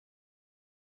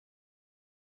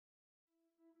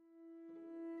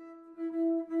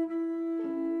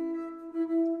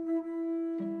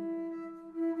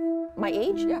My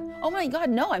age? Yeah. Oh my God,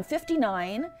 no, I'm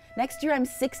 59. Next year I'm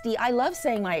 60. I love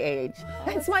saying my age.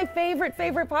 It's my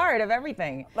favorite part of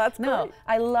everything. That's No, great.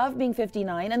 I love being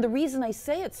 59, and the reason I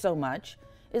say it so much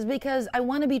is because I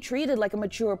want to be treated like a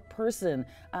mature person.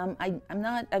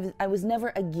 I was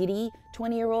never a giddy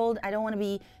 20-year-old. I don't want to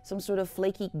be some sort of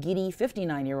flaky, giddy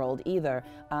 59-year-old either.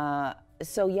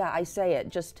 So yeah, I say it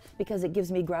just because it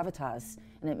gives me gravitas,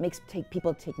 and it makes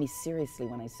people take me seriously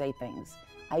when I say things.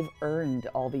 I've earned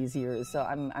all these years, so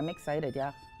I'm excited,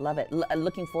 yeah, love it.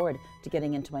 Looking forward to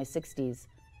getting into my 60s.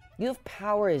 You have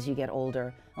power as you get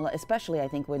older, especially I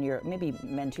think when you're, maybe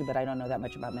men too, but I don't know that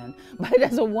much about men. But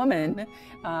as a woman,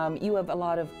 you have a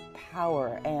lot of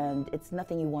power, and it's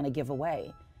nothing you want to give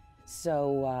away.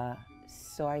 So,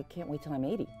 so I can't wait till I'm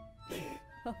 80.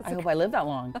 I hope I live that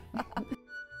long.